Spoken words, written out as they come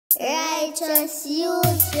Righteous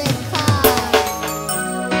Youth Record.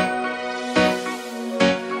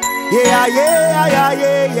 Yeah, yeah, yeah,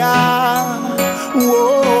 yeah, yeah.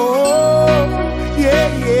 Whoa,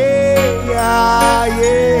 yeah, yeah,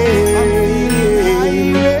 yeah,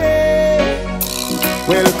 yeah.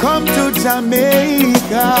 Welcome to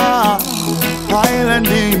Jamaica, island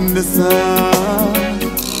in the sun.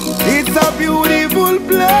 It's a beautiful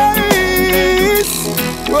place.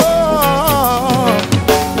 Whoa.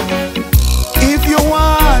 If you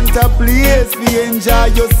want a place to enjoy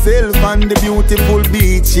yourself on the beautiful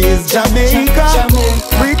beaches, Jamaica.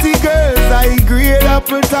 Pretty girls, I grade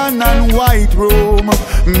Appleton and White Room.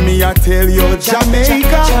 Me, I tell you,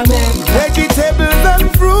 Jamaica. Vegetables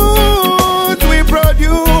and fruit we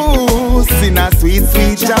produce in a sweet,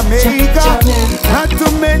 sweet Jamaica. Not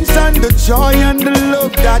to mention the joy and the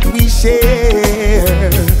love that we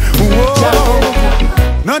share. Whoa.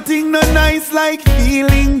 Nothing no nice like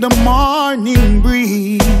feeling the morning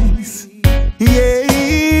breeze, yeah,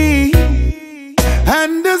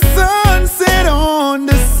 and the sunset on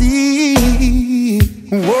the sea.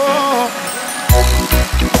 Whoa,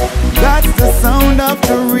 that's the sound of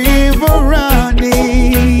the river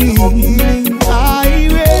running,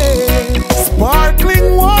 highway,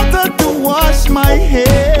 sparkling water to wash my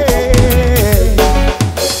hair.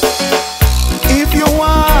 If you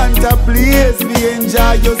want a place to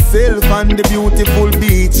enjoy yourself on the beautiful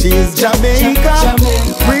beaches, Jamaica.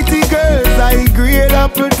 Pretty girls, I grade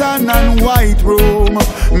Appleton and White Room.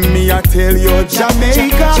 Me, I tell you,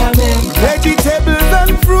 Jamaica. Vegetables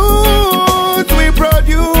and fruit we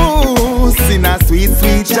produce in a sweet,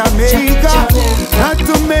 sweet Jamaica. Not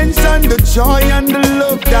to mention the joy and the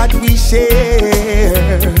love that we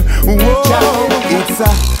share. Whoa, it's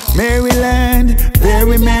a Maryland,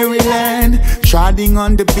 very Maryland, treading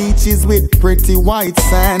on the beaches with pretty white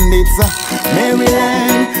sand. It's a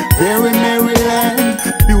Maryland, very Maryland,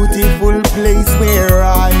 beautiful place where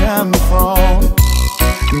I am from.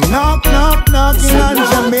 Knock, knock, knocking on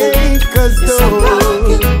Jamaica's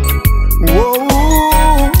door.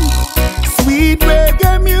 Whoa, sweet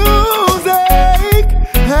reggae music,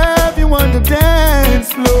 have you on the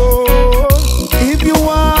dance floor. If you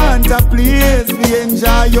want a place to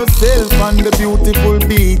enjoy yourself on the beautiful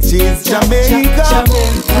beaches, Jamaica.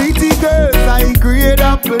 Pretty girls, I grade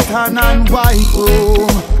Appleton and White Room.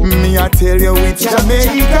 Me, I tell you, it's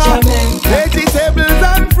Jamaica. Vegetables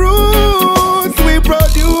and fruits we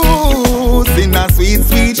produce in a sweet,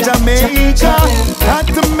 sweet Jamaica. Not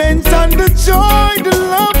to mention the joy, the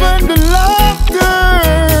love and the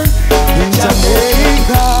laughter in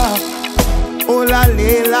Jamaica. Oh la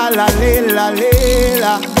la la la la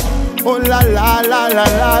la. Oh la la la la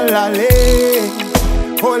la la la.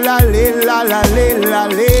 Oh la la la la la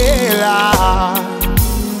la.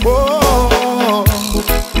 Oh,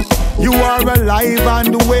 you are alive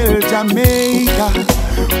and well, Jamaica.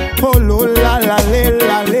 Oh la la la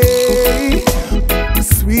la la.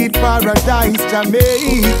 Sweet paradise,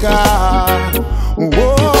 Jamaica.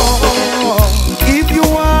 Whoa. If you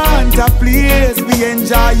want a place to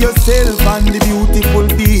enjoy yourself on the beautiful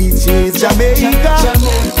beaches, Jamaica.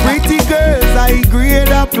 Pretty girls, I grade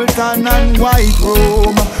Appleton and White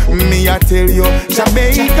Room. Me, I tell you,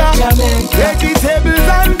 Jamaica. Vegetables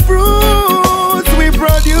and fruits we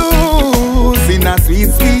produce in a sweet,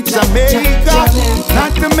 sweet Jamaica.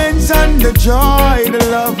 Not to mention the joy, the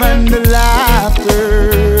love and the laughter